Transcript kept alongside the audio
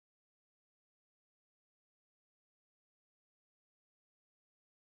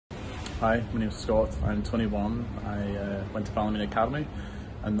Hi, my name is Scott. I'm 21. I went to Ballymena Academy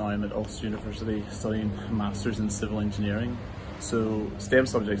and now I'm at Ulster University studying a Masters in Civil Engineering. So STEM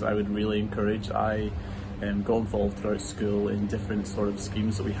subjects I would really encourage. I got involved throughout school in different sort of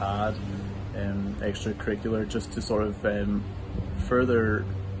schemes that we had, extracurricular, just to sort of further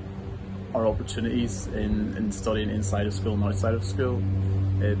our opportunities in studying inside of school and outside of school.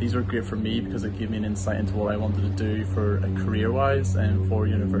 These were great for me because it gave me an insight into what I wanted to do for career-wise and for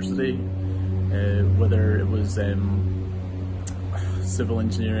university, whether it was civil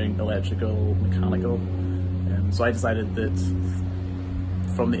engineering, electrical, mechanical. So I decided that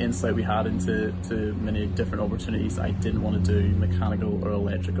from the insight we had into many different opportunities, I didn't want to do mechanical or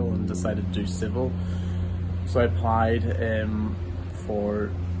electrical and decided to do civil. So I applied for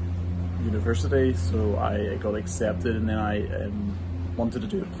university, so I got accepted, and then I wanted to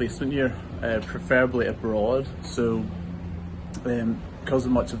do a placement year, preferably abroad. So because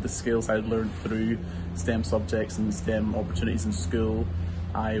of much of the skills I had learned through STEM subjects and STEM opportunities in school,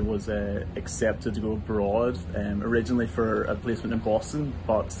 I was accepted to go abroad, originally for a placement in Boston,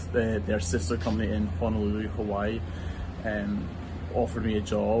 but their sister company in Honolulu, Hawaii, offered me a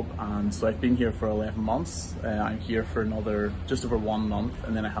job, and so I've been here for 11 months. I'm here for another just over 1 month,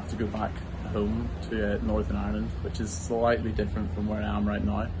 and then I have to go back home to Northern Ireland, which is slightly different from where I am right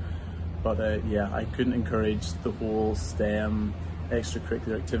now. But yeah, I couldn't encourage the whole STEM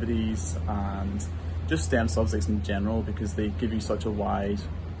extracurricular activities and just STEM subjects in general, because they give you such a wide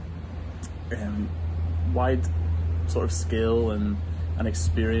sort of skill and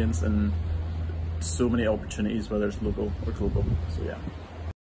experience, and so many opportunities, whether it's local or global. So yeah.